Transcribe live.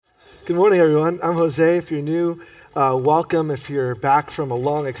Good morning, everyone. I'm Jose. If you're new, welcome. If you're back from a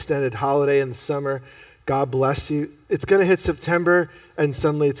long extended holiday in the summer, God bless you. It's going to hit September, and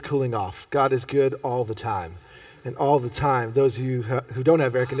suddenly it's cooling off. God is good all the time. And all the time, those of you who don't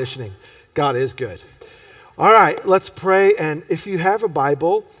have air conditioning, God is good. All right, let's pray. And if you have a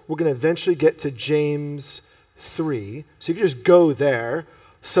Bible, we're going to eventually get to James 3. So you can just go there.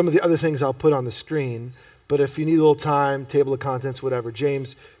 Some of the other things I'll put on the screen. But if you need a little time, table of contents, whatever,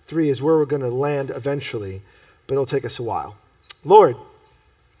 James 3 is where we're going to land eventually, but it'll take us a while. Lord,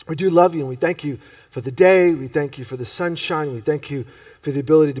 we do love you, and we thank you for the day. We thank you for the sunshine. We thank you for the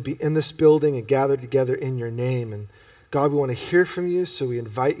ability to be in this building and gather together in your name. And God, we want to hear from you, so we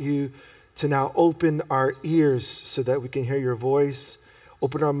invite you to now open our ears so that we can hear your voice,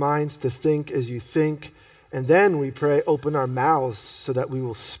 open our minds to think as you think, and then we pray, open our mouths so that we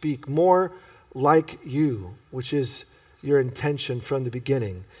will speak more like you, which is your intention from the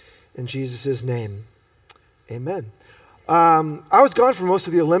beginning. In Jesus' name, amen. I was gone for most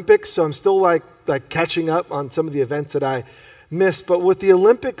of the Olympics, so I'm still like catching up on some of the events that I missed. But with the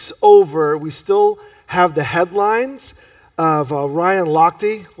Olympics over, we still have the headlines of Ryan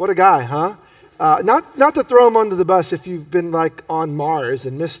Lochte. What a guy, huh? Not to throw him under the bus if you've been like on Mars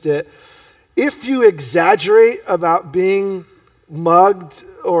and missed it. If you exaggerate about being mugged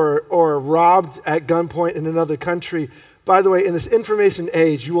or robbed at gunpoint in another country, by the way, in this information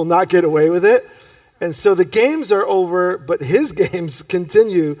age, you will not get away with it. And so the games are over, but his games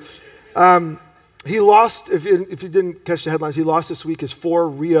continue. He lost, if you didn't catch the headlines, he lost this week his 4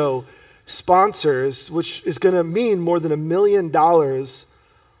 Rio sponsors, which is going to mean more than $1 million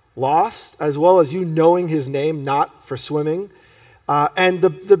lost, as well as you knowing his name, not for swimming. And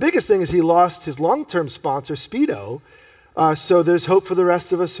the biggest thing is he lost his long-term sponsor, Speedo. So there's hope for the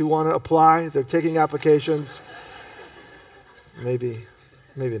rest of us who want to apply. They're taking applications. Maybe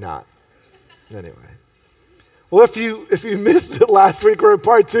not. Anyway. Well, if you missed it last week, we're in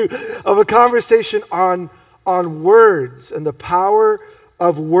part 2 of a conversation on words and the power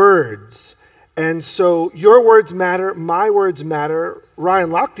of words. And so your words matter, my words matter, Ryan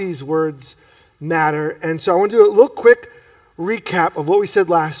Lochte's words matter. And so I want to do a little quick recap of what we said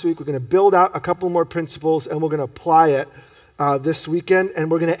last week. We're going to build out a couple more principles, and we're going to apply it this weekend.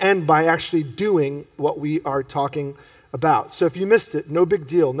 And we're going to end by actually doing what we are talking about. So if you missed it, no big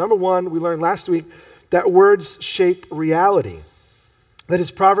deal. Number 1, we learned last week that words shape reality. That is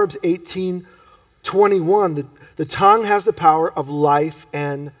Proverbs 18:21. The tongue has the power of life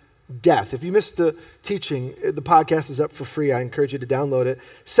and death. If you missed the teaching, the podcast is up for free. I encourage you to download it.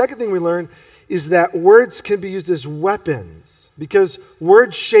 Second thing we learned is that words can be used as weapons, because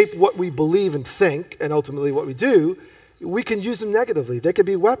words shape what we believe and think, and ultimately what we do. We can use them negatively. They could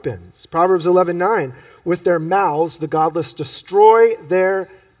be weapons. Proverbs 11:9, with their mouths, the godless destroy their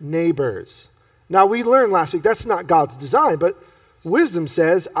neighbors. Now, we learned last week that's not God's design, but wisdom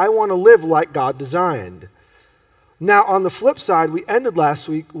says, I want to live like God designed. Now, on the flip side, we ended last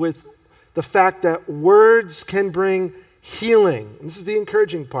week with the fact that words can bring healing. And this is the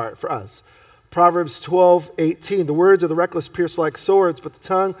encouraging part for us. Proverbs 12:18, the words of the reckless pierce like swords, but the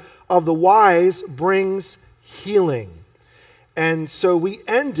tongue of the wise brings healing. And so we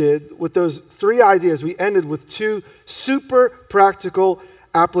ended with those 3 ideas. We ended with 2 super practical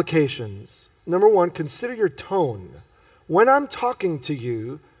applications. Number 1, consider your tone. When I'm talking to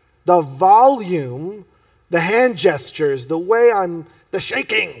you, the volume, the hand gestures, the way the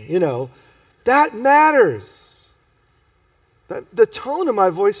shaking, that matters. The tone of my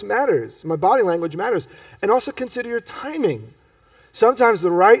voice matters. My body language matters. And also consider your timing. Sometimes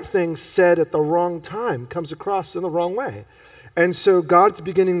the right thing said at the wrong time comes across in the wrong way. And so God's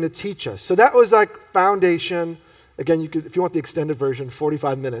beginning to teach us. So that was like foundation. Again, if you want the extended version,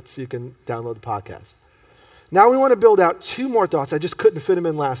 45 minutes, you can download the podcast. Now we want to build out 2 more thoughts. I just couldn't fit them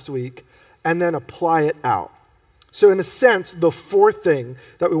in last week, and then apply it out. So in a sense, the 4th thing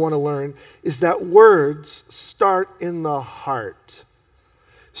that we want to learn is that words start in the heart.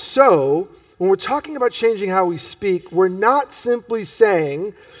 So when we're talking about changing how we speak, we're not simply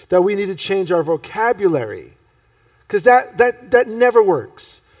saying that we need to change our vocabulary, because that never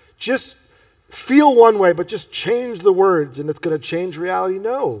works. Just feel one way, but just change the words and it's going to change reality.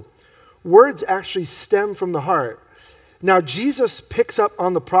 No. Words actually stem from the heart. Now, Jesus picks up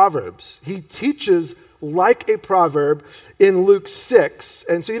on the Proverbs. He teaches like a proverb in Luke 6.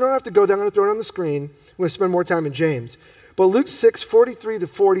 And so you don't have to go there. I'm going to throw it on the screen. I'm going to spend more time in James. But Luke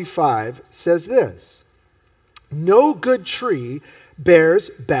 6:43-45 says this: no good tree bears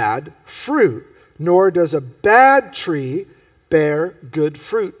bad fruit, nor does a bad tree bear good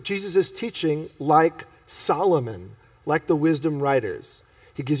fruit. Jesus is teaching like Solomon, like the wisdom writers.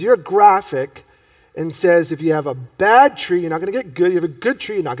 He gives you a graphic and says, if you have a bad tree, you're not going to get good. You have a good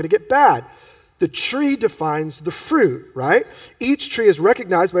tree, you're not going to get bad. The tree defines the fruit, right? Each tree is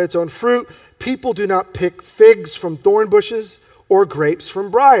recognized by its own fruit. People do not pick figs from thorn bushes or grapes from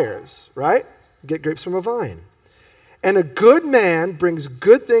briars, right? Get grapes from a vine. And a good man brings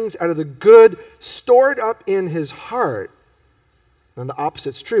good things out of the good stored up in his heart. And the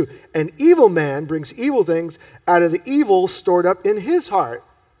opposite's true. An evil man brings evil things out of the evil stored up in his heart.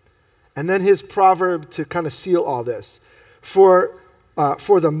 And then his proverb to kind of seal all this. For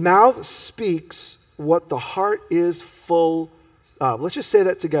the mouth speaks what the heart is full of. Let's just say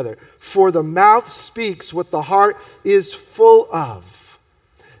that together. For the mouth speaks what the heart is full of.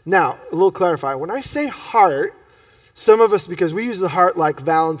 Now, a little clarify. When I say heart, some of us, because we use the heart like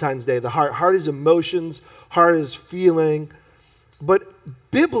Valentine's Day, the heart is emotions, heart is feeling. But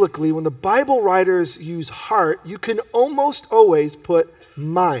biblically, when the Bible writers use heart, you can almost always put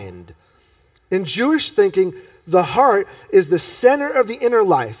mind. In Jewish thinking, the heart is the center of the inner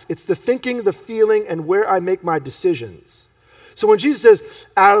life. It's the thinking, the feeling, and where I make my decisions. So when Jesus says,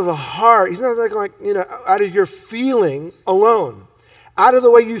 out of the heart, he's not like, out of your feeling alone. Out of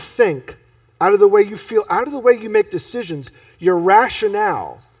the way you think, out of the way you feel, out of the way you make decisions, your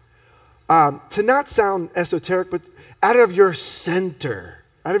rationale. To not sound esoteric, but out of your center,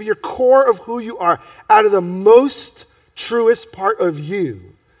 out of your core of who you are, out of the most truest part of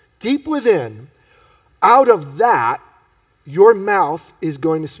you, deep within, out of that, your mouth is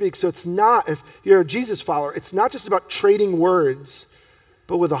going to speak. So it's not, if you're a Jesus follower, it's not just about trading words,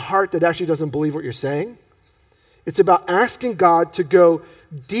 but with a heart that actually doesn't believe what you're saying. It's about asking God to go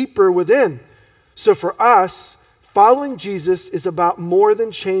deeper within. So for us, following Jesus is about more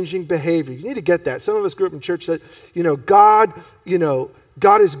than changing behavior. You need to get that. Some of us grew up in church that,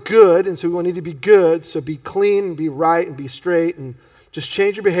 God is good, and so we need to be good, so be clean and be right and be straight and just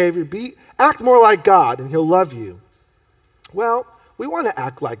change your behavior. Act more like God, and he'll love you. Well, we want to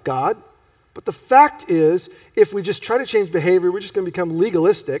act like God, but the fact is, if we just try to change behavior, we're just going to become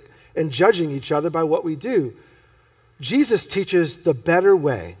legalistic and judging each other by what we do. Jesus teaches the better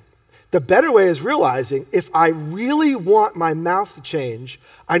way. The better way is realizing if I really want my mouth to change,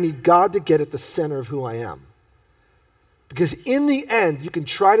 I need God to get at the center of who I am. Because in the end, you can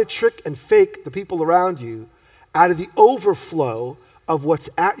try to trick and fake the people around you. Out of the overflow of what's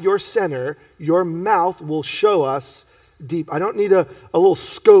at your center, your mouth will show us deep. I don't need a little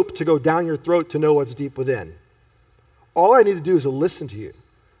scope to go down your throat to know what's deep within. All I need to do is to listen to you.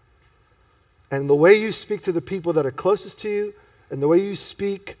 And the way you speak to the people that are closest to you, and the way you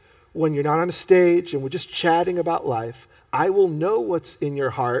speak when you're not on a stage and we're just chatting about life, I will know what's in your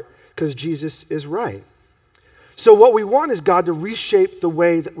heart because Jesus is right. So what we want is God to reshape the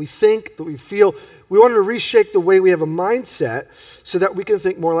way that we think, that we feel. We want him to reshape the way we have a mindset so that we can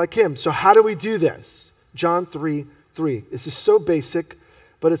think more like him. So how do we do this? John 3:3. This is so basic,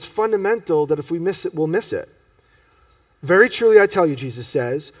 but it's fundamental that if we miss it, we'll miss it. Very truly I tell you, Jesus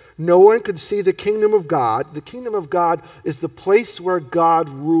says, no one could see the kingdom of God. The kingdom of God is the place where God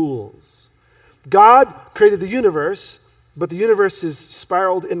rules. God created the universe, but the universe is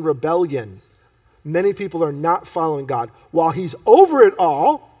spiraled in rebellion. Many people are not following God. While he's over it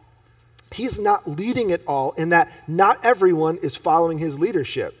all, he's not leading it all in that not everyone is following his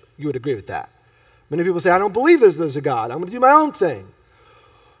leadership. You would agree with that. Many people say, I don't believe there's a God. I'm going to do my own thing.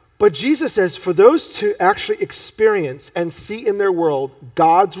 But Jesus says for those to actually experience and see in their world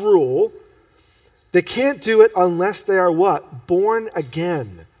God's rule, they can't do it unless they are what? Born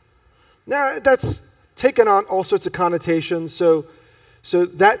again. Now, that's taken on all sorts of connotations, so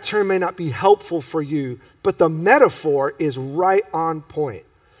that term may not be helpful for you, but the metaphor is right on point.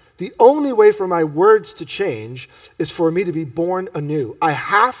 The only way for my words to change is for me to be born anew. I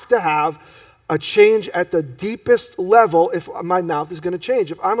have to have a change at the deepest level if my mouth is going to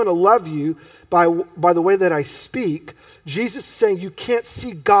change. If I'm going to love you by the way that I speak, Jesus is saying you can't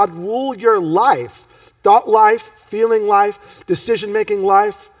see God rule your life, thought life, feeling life, decision-making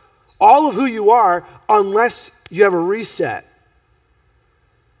life, all of who you are, unless you have a reset.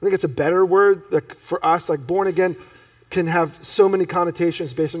 I think it's a better word for us, like born again can have so many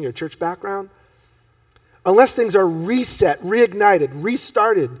connotations based on your church background. Unless things are reset, reignited,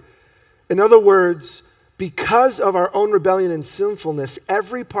 restarted. In other words, because of our own rebellion and sinfulness,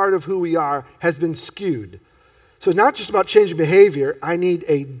 every part of who we are has been skewed. So it's not just about changing behavior. I need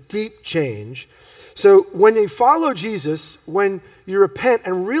a deep change. So when you follow Jesus, when you repent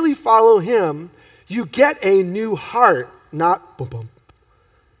and really follow him, you get a new heart, not boom, boom,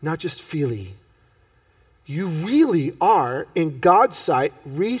 not just feely. You really are, in God's sight,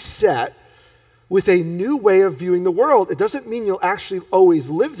 reset with a new way of viewing the world. It doesn't mean you'll actually always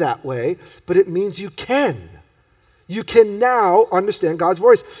live that way, but it means you can. You can now understand God's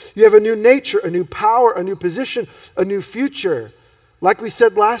voice. You have a new nature, a new power, a new position, a new future. Like we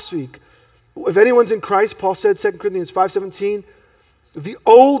said last week, if anyone's in Christ, Paul said, 2 Corinthians 5:17, the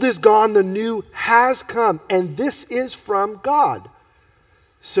old is gone, the new has come, and this is from God.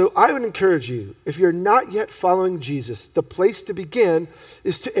 So I would encourage you, if you're not yet following Jesus, the place to begin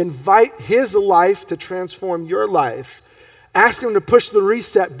is to invite his life to transform your life. Ask him to push the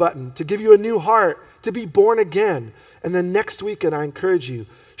reset button, to give you a new heart, to be born again. And then next weekend, I encourage you,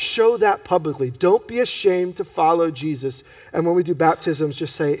 show that publicly. Don't be ashamed to follow Jesus. And when we do baptisms,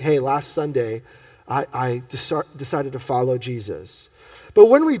 just say, hey, last Sunday, I decided to follow Jesus. But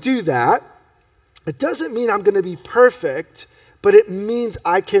when we do that, it doesn't mean I'm going to be perfect, but it means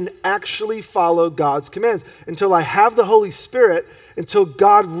I can actually follow God's commands. Until I have the Holy Spirit, until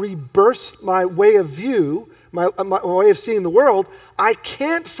God rebirths my way of view, my way of seeing the world, I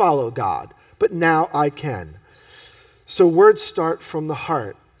can't follow God, but now I can. So words start from the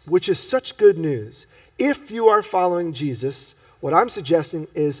heart, which is such good news. If you are following Jesus, what I'm suggesting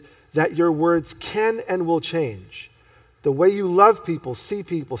is that your words can and will change. The way you love people, see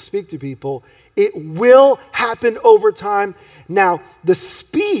people, speak to people, it will happen over time. Now, the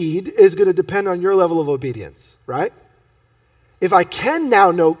speed is going to depend on your level of obedience, right? If I can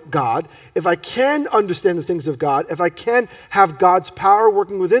now know God, if I can understand the things of God, if I can have God's power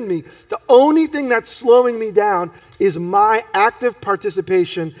working within me, the only thing that's slowing me down is my active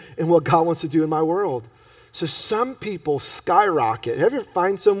participation in what God wants to do in my world. So some people skyrocket. Have you ever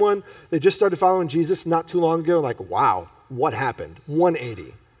find someone, they just started following Jesus not too long ago, like, wow, what happened?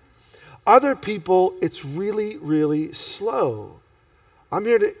 180. Other people, it's really, really slow. I'm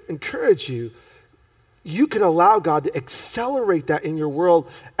here to encourage you. You can allow God to accelerate that in your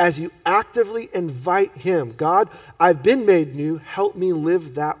world as you actively invite him. God, I've been made new. Help me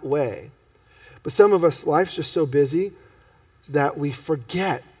live that way. But some of us, life's just so busy that we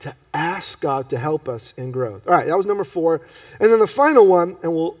forget to ask God to help us in growth. All right, that was number 4. And then the final one,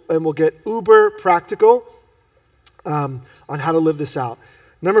 and we'll get uber practical on how to live this out.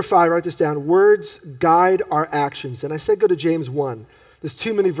 Number 5, write this down. Words guide our actions. And I said go to James 1. There's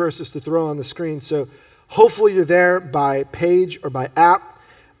too many verses to throw on the screen, so hopefully you're there by page or by app.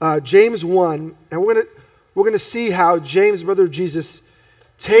 James 1, and we're gonna see how James, brother of Jesus,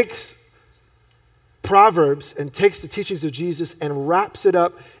 takes Proverbs and takes the teachings of Jesus and wraps it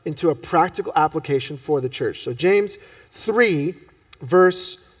up into a practical application for the church. So James 3,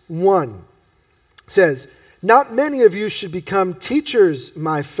 verse 1 says, not many of you should become teachers,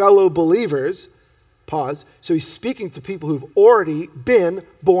 my fellow believers. Pause. So he's speaking to people who've already been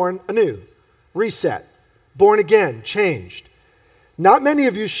born anew, reset, born again, changed. Not many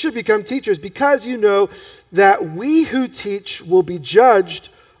of you should become teachers because you know that we who teach will be judged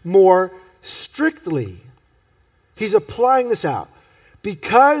more strictly. He's applying this out.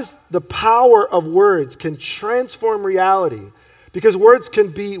 Because the power of words can transform reality, because words can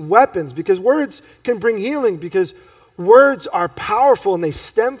be weapons, because words can bring healing, because words are powerful and they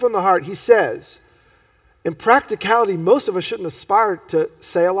stem from the heart, he says, in practicality, most of us shouldn't aspire to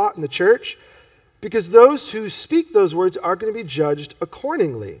say a lot in the church because those who speak those words are going to be judged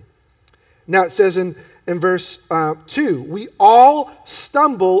accordingly. Now it says in verse 2, we all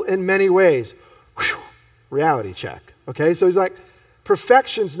stumble in many ways. Whew, reality check. Okay, so he's like,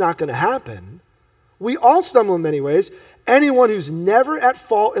 perfection's not going to happen. We all stumble in many ways. Anyone who's never at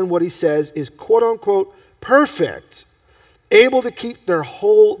fault in what he says is quote unquote perfect, able to keep their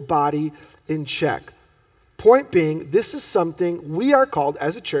whole body in check. Point being, this is something we are called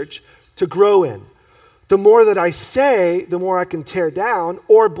as a church to grow in. The more that I say, the more I can tear down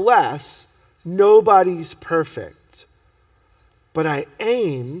or bless. Nobody's perfect. But I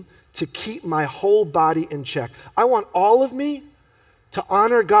aim to keep my whole body in check. I want all of me to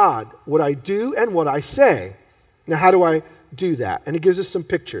honor God, what I do and what I say. Now, how do I do that? And he gives us some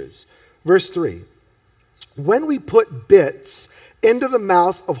pictures. Verse 3, when we put bits into the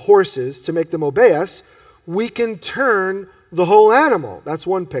mouth of horses to make them obey us, we can turn the whole animal. That's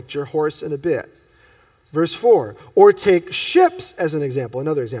one picture, horse and a bit. Verse 4, or take ships as an example,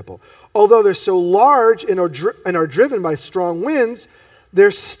 another example. Although they're so large and are driven by strong winds,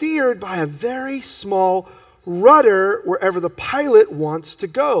 they're steered by a very small rudder wherever the pilot wants to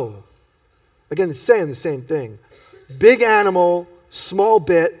go. Again, it's saying the same thing. Big animal, small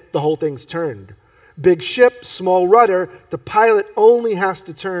bit, the whole thing's turned. Big ship, small rudder, the pilot only has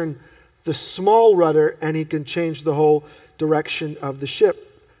to turn the small rudder and he can change the whole direction of the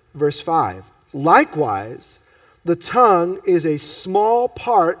ship. Verse 5, likewise, The tongue is a small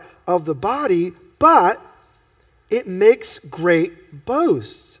part of the body, but it makes great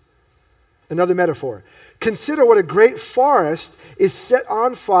boasts. Another metaphor. Consider what a great forest is set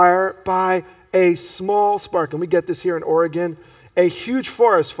on fire by a small spark. And we get this here in Oregon. A huge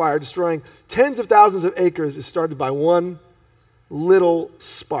forest fire destroying tens of thousands of acres is started by one little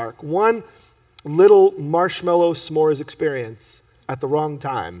spark, one little marshmallow s'mores experience at the wrong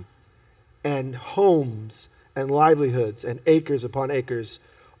time. And homes and livelihoods and acres upon acres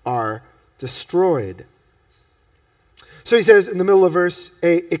are destroyed. So he says in the middle of verse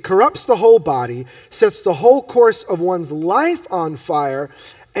 8, it corrupts the whole body, sets the whole course of one's life on fire,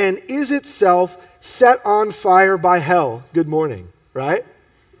 and is itself set on fire by hell. Good morning, right?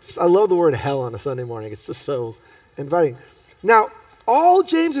 I love the word hell on a Sunday morning. It's just so inviting. Now, all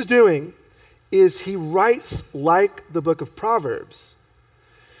James is doing is he writes like the book of Proverbs.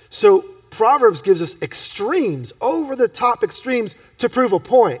 So Proverbs gives us extremes, over-the-top extremes to prove a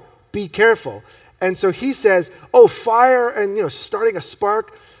point. Be careful. And so he says, fire and, starting a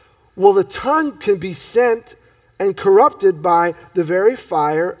spark. Well, the tongue can be sent and corrupted by the very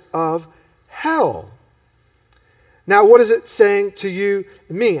fire of hell. Now, what is it saying to you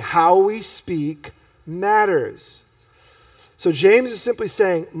and me? How we speak matters. So James is simply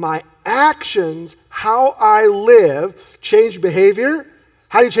saying, my actions, how I live, change behavior.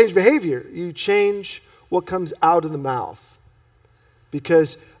 How do you change behavior? You change what comes out of the mouth.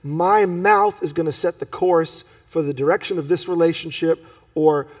 Because my mouth is going to set the course for the direction of this relationship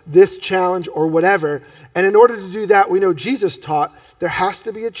or this challenge or whatever. And in order to do that, we know Jesus taught there has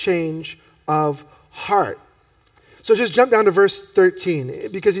to be a change of heart. So just jump down to verse 13,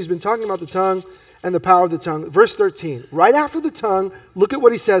 because he's been talking about the tongue and the power of the tongue. Verse 13, right after the tongue, look at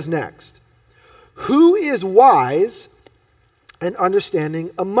what he says next. Who is wise and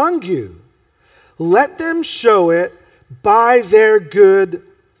understanding among you? Let them show it by their good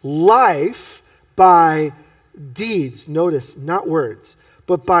life, by deeds. Notice, not words,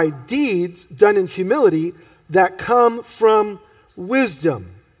 but by deeds done in humility that come from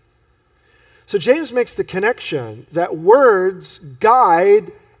wisdom. So James makes the connection that words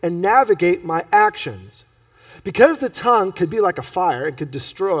guide and navigate my actions. Because the tongue could be like a fire and could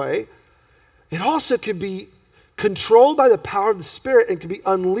destroy, it also could be controlled by the power of the Spirit and can be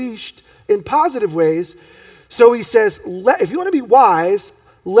unleashed in positive ways. So he says, if you want to be wise,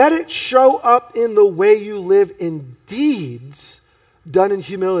 let it show up in the way you live in deeds done in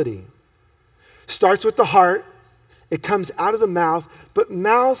humility. Starts with the heart, it comes out of the mouth, but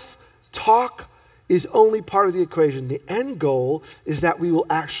talk is only part of the equation. The end goal is that we will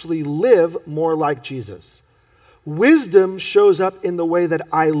actually live more like Jesus. Wisdom shows up in the way that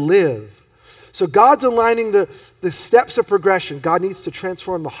I live. So God's aligning the steps of progression. God needs to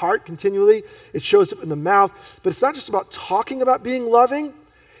transform the heart continually. It shows up in the mouth. But it's not just about talking about being loving.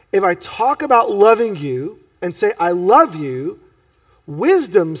 If I talk about loving you and say, I love you,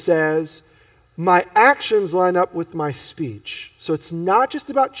 wisdom says, my actions line up with my speech. So it's not just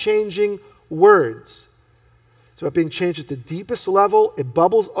about changing words. It's about being changed at the deepest level. It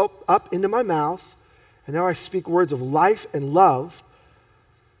bubbles up into my mouth. And now I speak words of life and love.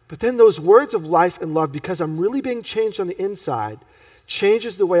 But then those words of life and love, because I'm really being changed on the inside,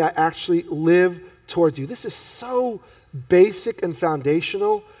 changes the way I actually live towards you. This is so basic and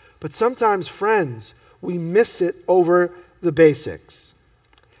foundational, but sometimes, friends, we miss it over the basics.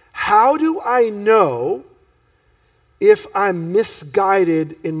 How do I know if I'm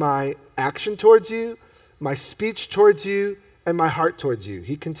misguided in my action towards you, my speech towards you, and my heart towards you?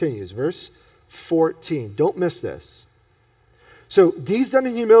 He continues, verse 14. Don't miss this. So deeds done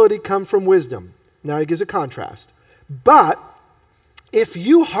in humility come from wisdom. Now he gives a contrast. But if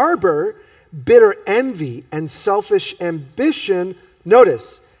you harbor bitter envy and selfish ambition,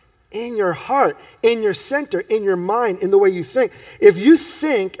 notice, in your heart, in your center, in your mind, in the way you think. If you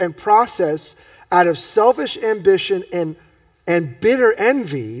think and process out of selfish ambition and bitter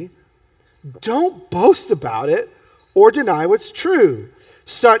envy, don't boast about it or deny what's true.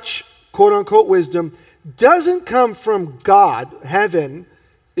 Such, quote unquote, wisdom doesn't come from God. Heaven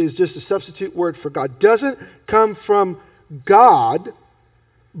is just a substitute word for God. Doesn't come from God,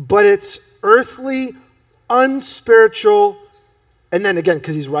 but it's earthly, unspiritual, and then again,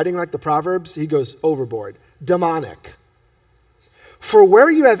 because he's writing like the Proverbs, he goes overboard. Demonic. For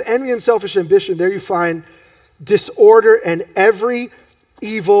where you have envy and selfish ambition, there you find disorder and every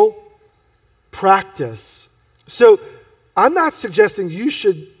evil practice. So I'm not suggesting you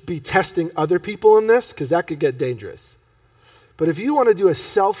should be testing other people in this, because that could get dangerous. But if you want to do a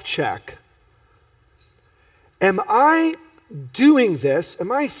self-check, am I doing this?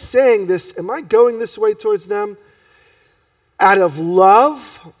 Am I saying this? Am I going this way towards them? out of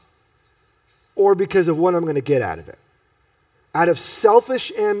love or because of what I'm going to get out of it? Out of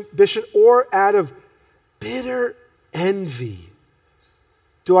selfish ambition or out of bitter envy?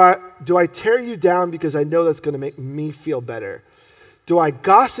 Do I tear you down because I know that's going to make me feel better? Do I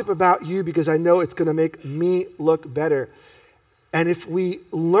gossip about you because I know it's going to make me look better? And if we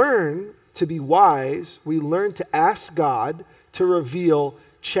learn to be wise, we learn to ask God to reveal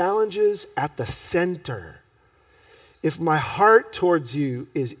challenges at the center. If my heart towards you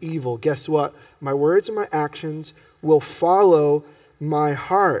is evil, guess what? My words and my actions will follow my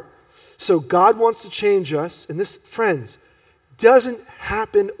heart. So God wants to change us, and this, friends, doesn't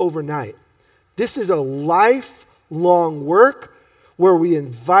happen overnight. This is a lifelong work where we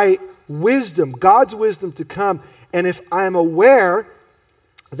invite wisdom, God's wisdom to come. And if I'm aware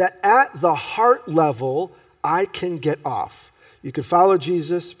that at the heart level, I can get off. You can follow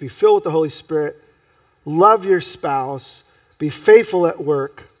Jesus, be filled with the Holy Spirit, love your spouse, be faithful at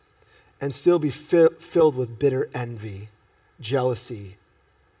work, and still be filled with bitter envy, jealousy,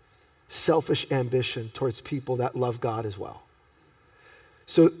 selfish ambition towards people that love God as well.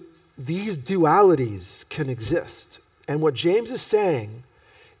 So these dualities can exist. And what James is saying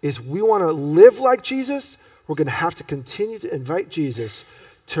is we want to live like Jesus. We're going to have to continue to invite Jesus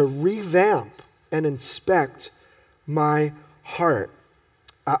to revamp and inspect my heart.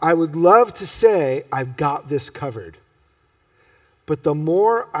 I would love to say I've got this covered. But the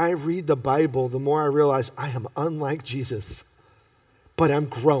more I read the Bible, the more I realize I am unlike Jesus. But I'm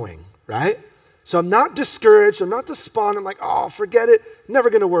growing, right? So I'm not discouraged. I'm not despondent. I'm like, oh, forget it. Never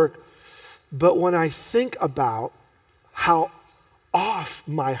going to work. But when I think about how off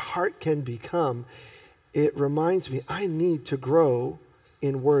my heart can become, it reminds me I need to grow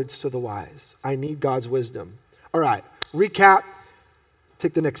in words to the wise. I need God's wisdom. All right, recap.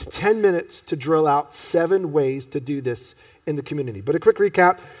 Take the next 10 minutes to drill out 7 ways to do this in the community. But a quick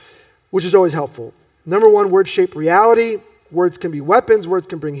recap, which is always helpful. Number 1, words shape reality. Words can be weapons. Words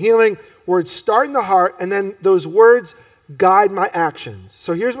can bring healing. Words start in the heart, and then those words guide my actions.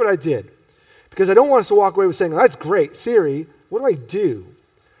 So here's what I did. Because I don't want us to walk away with saying, oh, that's great theory. What do I do?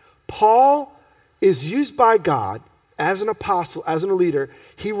 Paul is used by God as an apostle, as a leader.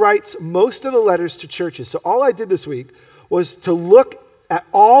 He writes most of the letters to churches. So all I did this week was to look at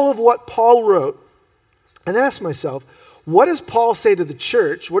all of what Paul wrote and ask myself, what does Paul say to the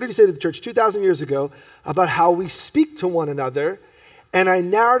church? What did he say to the church 2,000 years ago about how we speak to one another? And I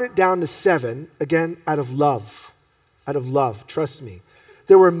narrowed it down to 7, again, out of love. Out of love, trust me.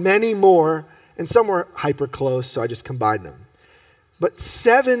 There were many more, and some were hyper close, so I just combined them. But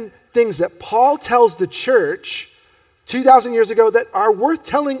 7 things that Paul tells the church 2,000 years ago that are worth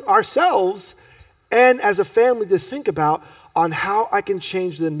telling ourselves and as a family to think about on how I can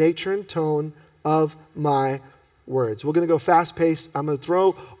change the nature and tone of my words. We're going to go fast-paced. I'm going to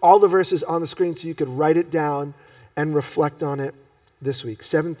throw all the verses on the screen so you could write it down and reflect on it this week.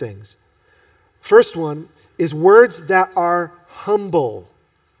 7 things. First one is words that are humble.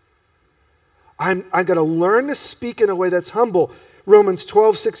 I've got to learn to speak in a way that's humble. Romans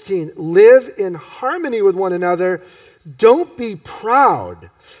 12:16, live in harmony with one another. Don't be proud,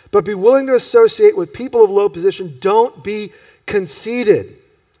 but be willing to associate with people of low position. Don't be conceited,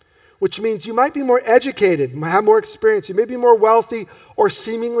 which means you might be more educated, have more experience. You may be more wealthy or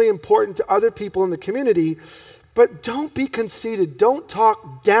seemingly important to other people in the community, but don't be conceited. Don't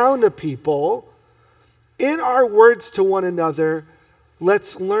talk down to people. In our words to one another,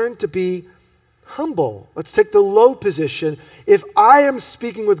 let's learn to be humble. Let's take the low position. If I am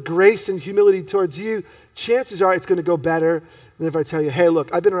speaking with grace and humility towards you, chances are it's going to go better than if I tell you, hey,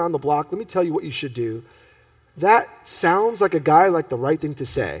 look, I've been around the block. Let me tell you what you should do. That sounds like a guy like the right thing to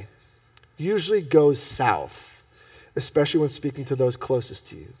say. Usually goes south, especially when speaking to those closest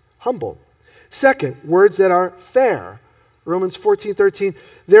to you. Humble. Second, words that are fair. Romans 14:13,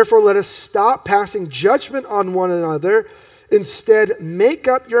 therefore let us stop passing judgment on one another. Instead, make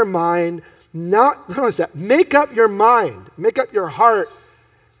up your mind. Make up your mind, make up your heart,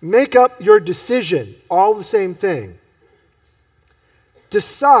 make up your decision, all the same thing.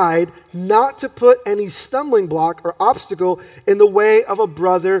 Decide not to put any stumbling block or obstacle in the way of a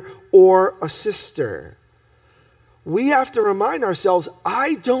brother or a sister. We have to remind ourselves,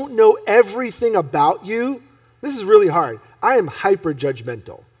 I don't know everything about you. This is really hard. I am hyper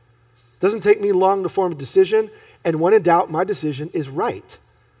judgmental. Doesn't take me long to form a decision, and when in doubt, my decision is right.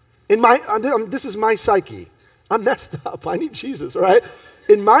 This is my psyche. I'm messed up. I need Jesus, right?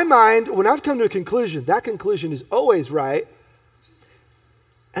 In my mind, when I've come to a conclusion, that conclusion is always right.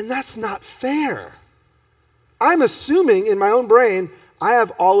 And that's not fair. I'm assuming in my own brain, I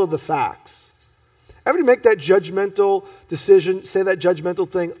have all of the facts. Ever make that judgmental decision, say that judgmental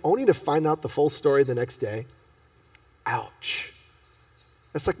thing, only to find out the full story the next day? Ouch.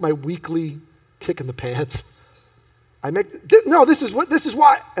 That's like my weekly kick in the pants. This is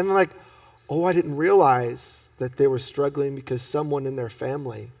why. And I'm like, oh, I didn't realize that they were struggling because someone in their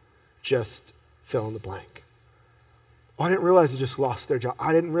family just fill in the blank. Oh, I didn't realize they just lost their job.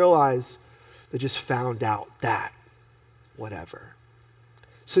 I didn't realize they just found out that, whatever.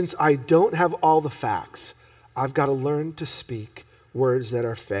 Since I don't have all the facts, I've got to learn to speak words that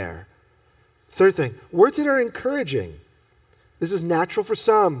are fair. Third thing, words that are encouraging. This is natural for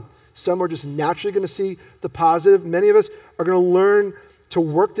some. Some are just naturally going to see the positive. Many of us are going to learn to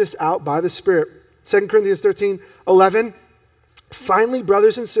work this out by the Spirit. 2 Corinthians 13:11. Finally,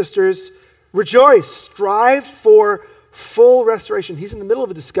 brothers and sisters, rejoice, strive for full restoration. He's in the middle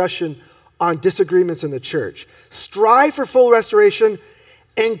of a discussion on disagreements in the church. Strive for full restoration,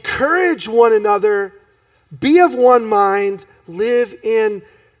 encourage one another, be of one mind, live in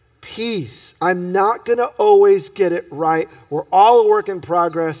peace. I'm not going to always get it right. We're all a work in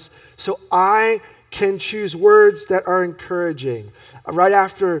progress, so I can choose words that are encouraging. Right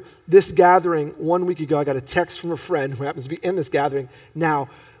after this gathering, 1 week ago, I got a text from a friend who happens to be in this gathering now.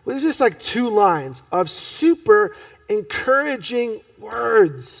 It was just like 2 lines of super encouraging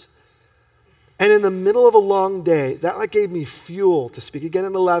words. And in the middle of a long day, that like gave me fuel to speak again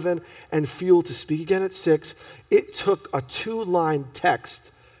at 11 and fuel to speak again at 6. It took a 2-line text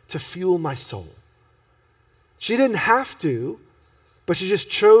to fuel my soul. She didn't have to, but she just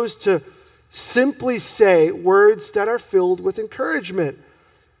chose to simply say words that are filled with encouragement.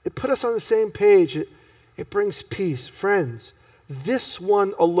 It put us on the same page. It brings peace. Friends, this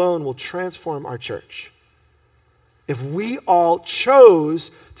one alone will transform our church. If we all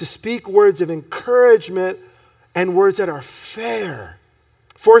chose to speak words of encouragement and words that are fair.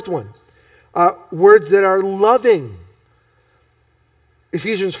 Fourth one, words that are loving.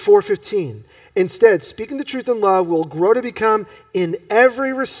 Ephesians 4:15. Instead, speaking the truth in love will grow to become, in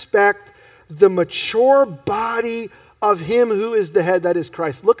every respect, the mature body of him who is the head, that is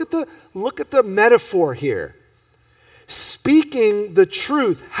Christ. Look at the metaphor here. Speaking the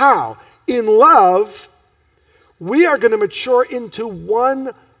truth. How? In love, we are going to mature into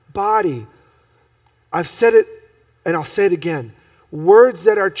one body. I've said it, and I'll say it again. Words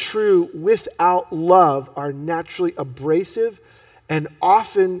that are true without love are naturally abrasive and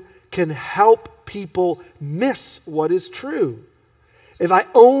often can help people miss what is true. If I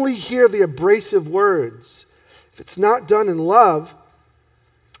only hear the abrasive words, if it's not done in love,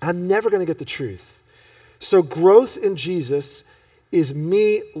 I'm never going to get the truth. So growth in Jesus is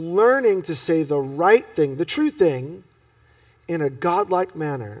me learning to say the right thing, the true thing, in a godlike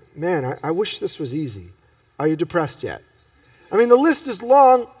manner. Man, I wish this was easy. Are you depressed yet? I mean, the list is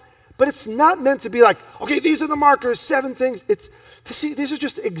long, but it's not meant to be like, okay, these are the markers, 7 things. These are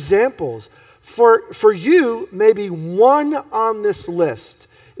just examples. For you, maybe one on this list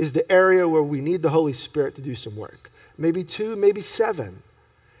is the area where we need the Holy Spirit to do some work. Maybe 2, maybe 7.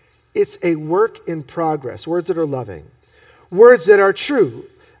 It's a work in progress. Words that are loving. Words that are true.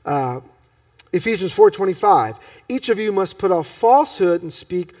 Ephesians 4:25. Each of you must put off falsehood and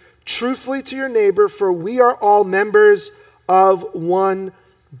speak truthfully to your neighbor, for we are all members of one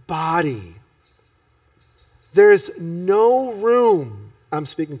body. There's no room, I'm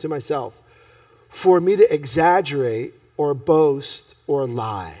speaking to myself, for me to exaggerate or boast or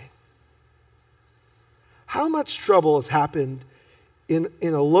lie. How much trouble has happened in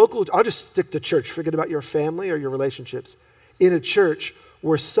a local, I'll just stick to church, forget about your family or your relationships, in a church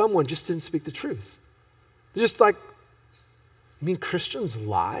where someone just didn't speak the truth. They're just like, you mean Christians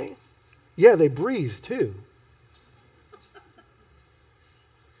lie? Yeah, they breathe too.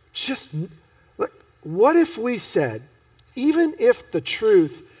 Just, like, what if we said, even if the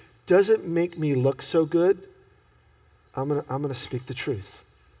truth doesn't make me look so good, I'm gonna speak the truth.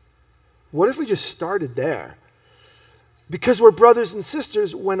 What if we just started there? Because we're brothers and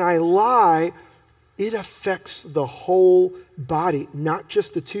sisters, when I lie, it affects the whole body, not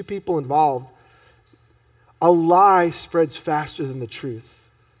just the 2 people involved. A lie spreads faster than the truth.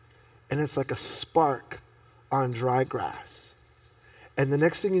 And it's like a spark on dry grass. And the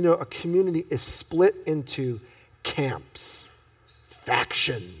next thing you know, a community is split into camps,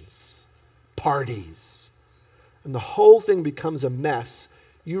 factions, parties. And the whole thing becomes a mess.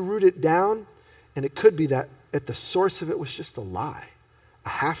 You root it down, and it could be that at the source of it was just a lie, a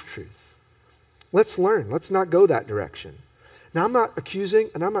half-truth. Let's learn. Let's not go that direction. Now, I'm not accusing,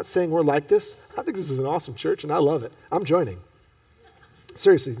 and I'm not saying we're like this. I think this is an awesome church, and I love it. I'm joining.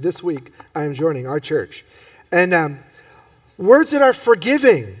 Seriously, this week, I am joining our church. And Words that are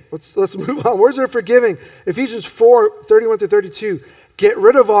forgiving. Let's move on. Words that are forgiving. Ephesians 4:31 through 32. Get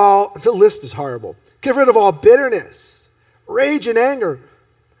rid of all, the list is horrible. Get rid of all bitterness, rage and anger,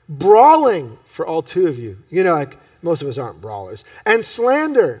 brawling, for all two of you. You know, like most of us aren't brawlers. And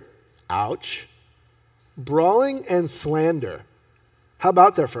slander. Ouch. Brawling and slander. How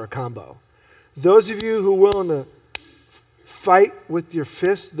about that for a combo? Those of you who are willing to fight with your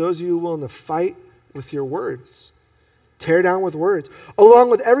fist, those of you who are willing to fight with your words. Tear down with words.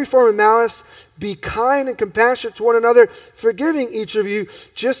 Along with every form of malice, be kind and compassionate to one another, forgiving each of you,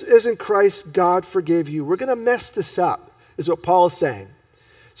 just as in Christ God forgave you. We're going to mess this up, is what Paul is saying.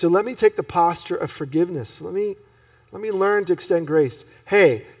 So let me take the posture of forgiveness. Let me learn to extend grace.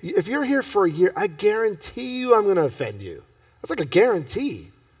 Hey, if you're here for a year, I guarantee you I'm going to offend you. That's like a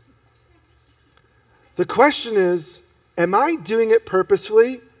guarantee. The question is, am I doing it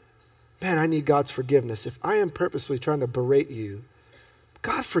purposefully? Man, I need God's forgiveness. If I am purposely trying to berate you,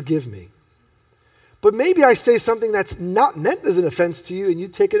 God forgive me. But maybe I say something that's not meant as an offense to you and you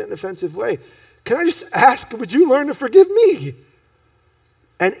take it in an offensive way. Can I just ask, would you learn to forgive me?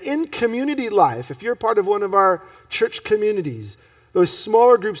 And in community life, if you're part of one of our church communities, those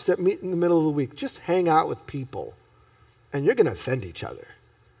smaller groups that meet in the middle of the week, just hang out with people and you're going to offend each other.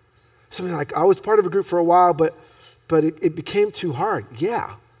 Something like, I was part of a group for a while, but it became too hard.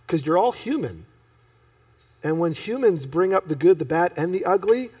 Yeah. Because you're all human. And when humans bring up the good, the bad, and the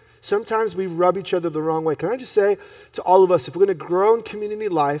ugly, sometimes we rub each other the wrong way. Can I just say to all of us, if we're going to grow in community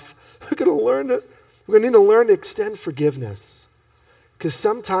life, we're going to need to learn to extend forgiveness. Because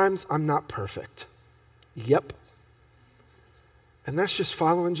sometimes I'm not perfect. Yep. And that's just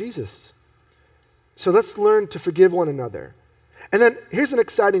following Jesus. So let's learn to forgive one another. And then here's an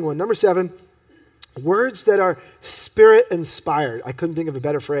exciting one. Number 7. Words that are Spirit-inspired. I couldn't think of a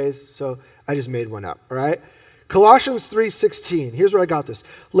better phrase, so I just made one up, all right? Colossians 3:16. Here's where I got this.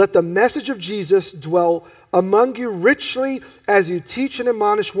 Let the message of Jesus dwell among you richly as you teach and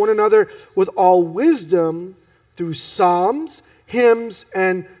admonish one another with all wisdom through psalms, hymns,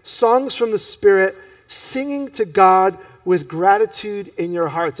 and songs from the Spirit, singing to God with gratitude in your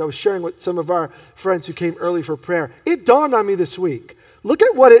hearts. I was sharing with some of our friends who came early for prayer. It dawned on me this week. Look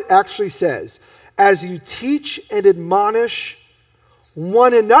at what it actually says. As you teach and admonish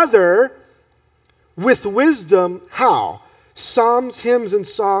one another with wisdom, how? Psalms, hymns, and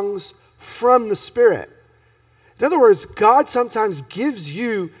songs from the Spirit. In other words, God sometimes gives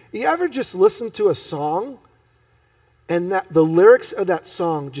you ever just listen to a song and that the lyrics of that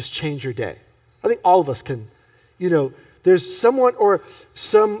song just change your day? I think all of us can, there's someone or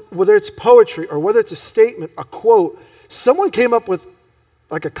whether it's poetry or whether it's a statement, a quote, someone came up with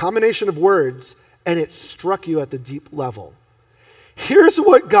like a combination of words, and it struck you at the deep level. Here's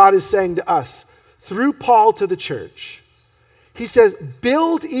what God is saying to us through Paul to the church. He says,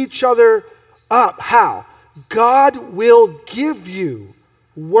 build each other up. How? God will give you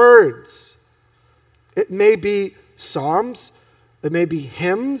words. It may be psalms, it may be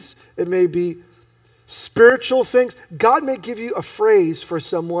hymns, it may be spiritual things. God may give you a phrase for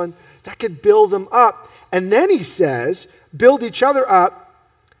someone that could build them up. And then he says, build each other up,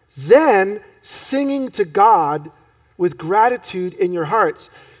 then singing to God with gratitude in your hearts.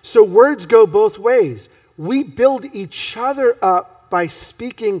 So words go both ways. We build each other up by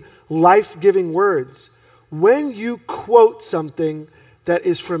speaking life-giving words. When you quote something that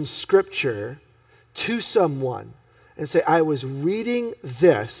is from Scripture to someone and say, I was reading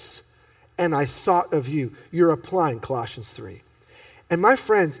this and I thought of you, you're applying Colossians 3. And my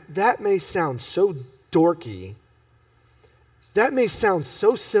friends, that may sound so dorky. That may sound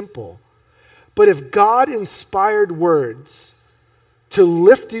so simple, but if God inspired words to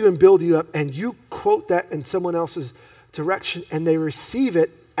lift you and build you up, and you quote that in someone else's direction, and they receive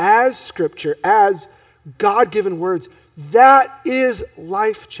it as Scripture, as God-given words, that is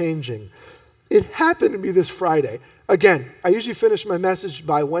life-changing. It happened to me this Friday. Again, I usually finish my message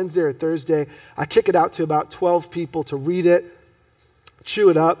by Wednesday or Thursday. I kick it out to about 12 people to read it, chew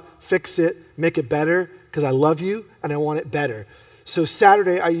it up, fix it, make it better, because I love you and I want it better. So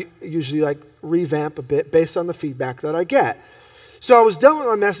Saturday, I usually revamp a bit based on the feedback that I get. So I was done with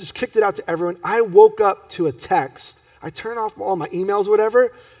my message, kicked it out to everyone. I woke up to a text. I turn off all my emails,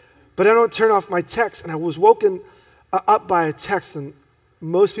 whatever, but I don't turn off my text. And I was woken up by a text, and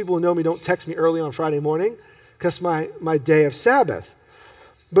most people who know me don't text me early on Friday morning because my day of Sabbath.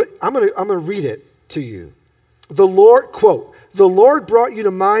 But I'm gonna read it to you. The Lord, quote, the Lord brought you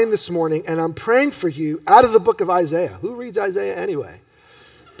to mind this morning, and I'm praying for you out of the book of Isaiah. Who reads Isaiah anyway?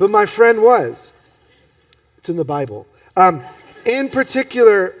 But my friend was. It's in the Bible. In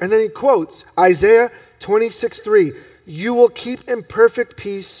particular, and then he quotes Isaiah 26:3. you will keep in perfect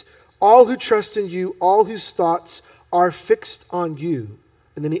peace all who trust in you, all whose thoughts are fixed on you.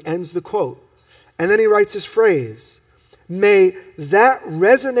 And then he ends the quote. And then he writes this phrase, may that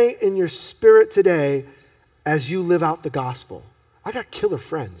resonate in your spirit today as you live out the gospel. I got killer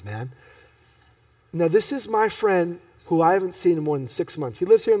friends, man. Now, this is my friend who I haven't seen in more than 6 months. He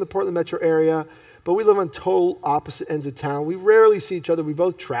lives here in the Portland metro area, but we live on total opposite ends of town. We rarely see each other. We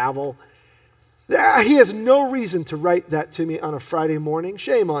both travel. He has no reason to write that to me on a Friday morning.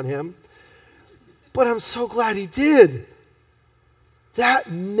 Shame on him. But I'm so glad he did.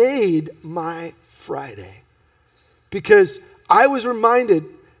 That made my Friday. Because I was reminded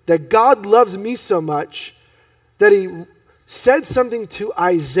that God loves me so much that he said something to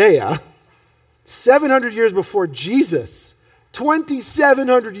Isaiah 700 years before Jesus,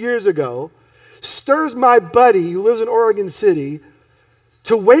 2,700 years ago, stirs my buddy who lives in Oregon City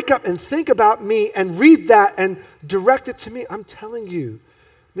to wake up and think about me and read that and direct it to me. I'm telling you,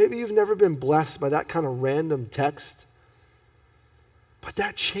 maybe you've never been blessed by that kind of random text, but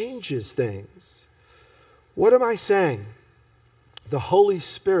that changes things. What am I saying? The Holy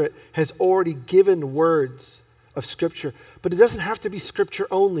Spirit has already given words of Scripture, but it doesn't have to be Scripture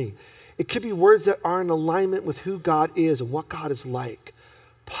only. It could be words that are in alignment with who God is and what God is like.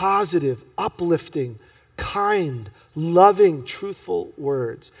 Positive, uplifting, kind, loving, truthful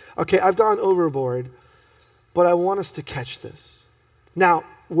words. Okay, I've gone overboard, but I want us to catch this. Now,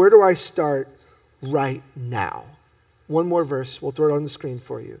 where do I start right now? One more verse. We'll throw it on the screen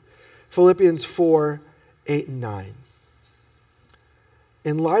for you. Philippians 4, 8, and 9.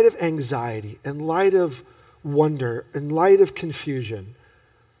 In light of anxiety, in light of wonder, in light of confusion,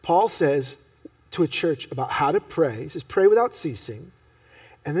 Paul says to a church about how to pray. He says, pray without ceasing.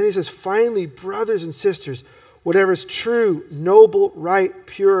 And then he says, finally, brothers and sisters, whatever is true, noble, right,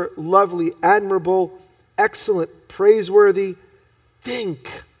 pure, lovely, admirable, excellent, praiseworthy,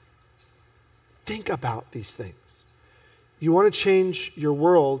 think about these things. You want to change your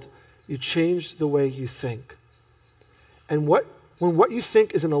world, you change the way you think. And when what you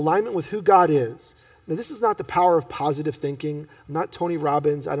think is in alignment with who God is, now this is not the power of positive thinking. I'm not Tony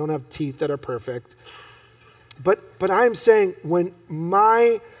Robbins. I don't have teeth that are perfect. But I'm saying when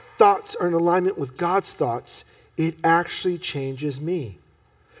my thoughts are in alignment with God's thoughts, it actually changes me.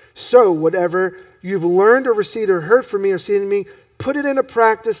 So whatever you've learned or received or heard from me or seen in me, put it into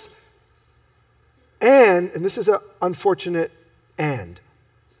practice. And this is an unfortunate and.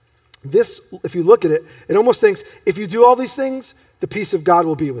 This, if you look at it, it almost thinks if you do all these things, the peace of God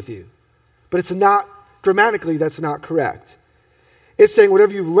will be with you. But it's not, grammatically, that's not correct. It's saying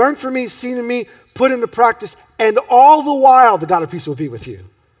whatever you've learned from me, seen in me, put into practice, and all the while the God of peace will be with you.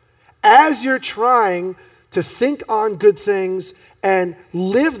 As you're trying to think on good things and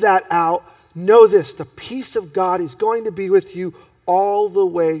live that out, know this, the peace of God is going to be with you all the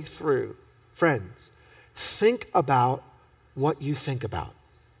way through. Friends, think about what you think about.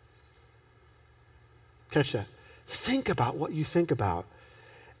 Catch that. Think about what you think about.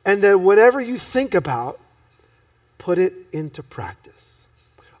 And then whatever you think about, put it into practice.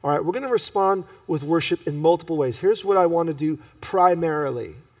 All right, we're going to respond with worship in multiple ways. Here's what I want to do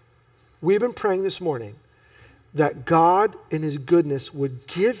primarily. We've been praying this morning that God in his goodness would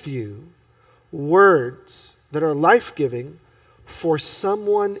give you words that are life-giving for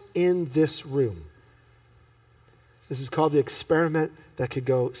someone in this room. This is called the experiment that could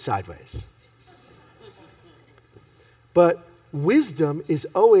go sideways. But wisdom is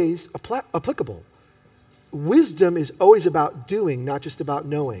always applicable. Wisdom is always about doing, not just about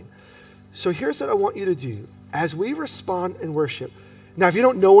knowing. So here's what I want you to do. As we respond in worship, now if you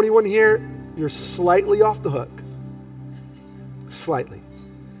don't know anyone here, you're slightly off the hook. Slightly.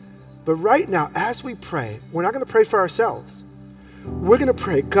 But right now, as we pray, we're not going to pray for ourselves. We're going to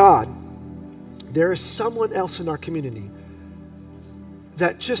pray, God, there is someone else in our community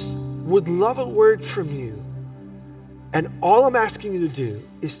that just would love a word from you. And all I'm asking you to do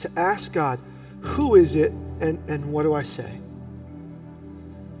is to ask God, who is it and what do I say?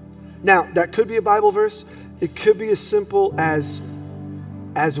 Now, that could be a Bible verse. It could be as simple as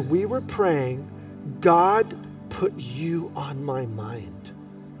we were praying, God put you on my mind.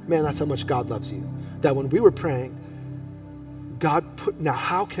 Man, that's how much God loves you. That when we were praying, God put, now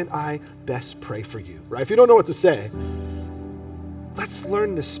how can I best pray for you, right? If you don't know what to say, let's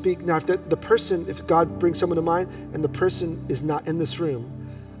learn to speak. Now, if God brings someone to mind and the person is not in this room,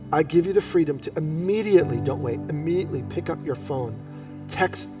 I give you the freedom to immediately, don't wait, immediately pick up your phone,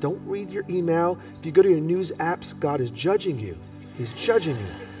 text, don't read your email. If you go to your news apps, God is judging you. He's judging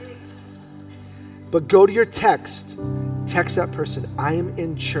you. But go to your text that person, I am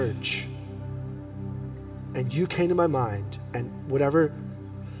in church. and you came to my mind, and whatever,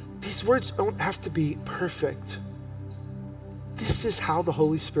 these words don't have to be perfect. This is how the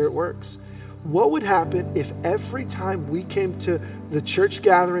Holy Spirit works. What would happen if every time we came to the church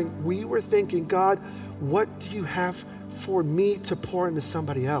gathering, we were thinking, God, what do you have for me to pour into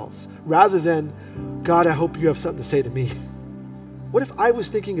somebody else? Rather than, God, I hope you have something to say to me. What if I was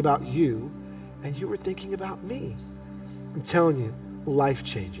thinking about you and you were thinking about me? I'm telling you,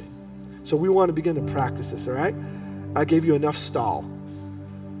 life-changing. So we want to begin to practice this, all right? I gave you enough stall.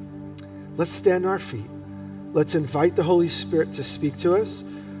 Let's stand on our feet. Let's invite the Holy Spirit to speak to us.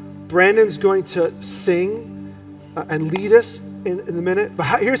 Brandon's going to sing and lead us in a minute.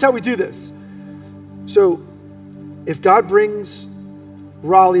 But here's how we do this. So if God brings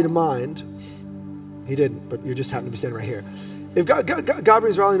Raleigh to mind, he didn't, but you just happen to be standing right here. If God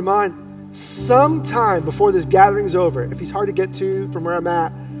brings Raleigh to mind, sometime before this gathering's over, if he's hard to get to from where I'm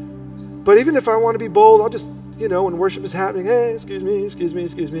at, but even if I want to be bold, I'll just, when worship is happening, hey, excuse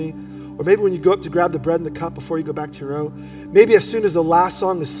me. Or maybe when you go up to grab the bread and the cup before you go back to your row. Maybe as soon as the last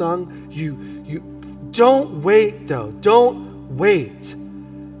song is sung, you don't wait though. Don't wait.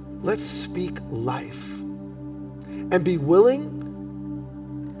 Let's speak life. And be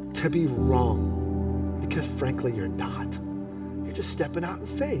willing to be wrong. Because frankly, you're not. You're just stepping out in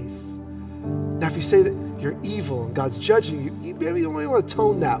faith. Now, if you say that you're evil and God's judging you, maybe you only want to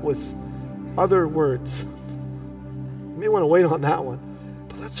tone that with other words. You may want to wait on that one.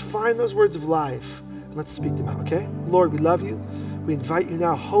 But let's find those words of life and let's speak them out, okay? Lord, we love you. We invite you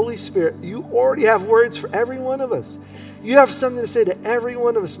now. Holy Spirit, you already have words for every one of us. You have something to say to every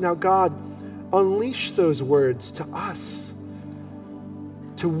one of us. Now, God, unleash those words to us,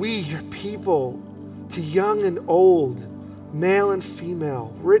 to we, your people, to young and old, male and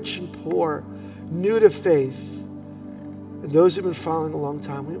female, rich and poor, new to faith, and those who've been following a long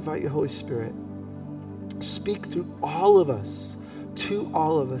time. We invite you, Holy Spirit. Speak through all of us, to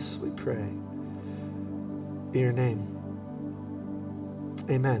all of us, we pray. In your name,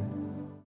 amen.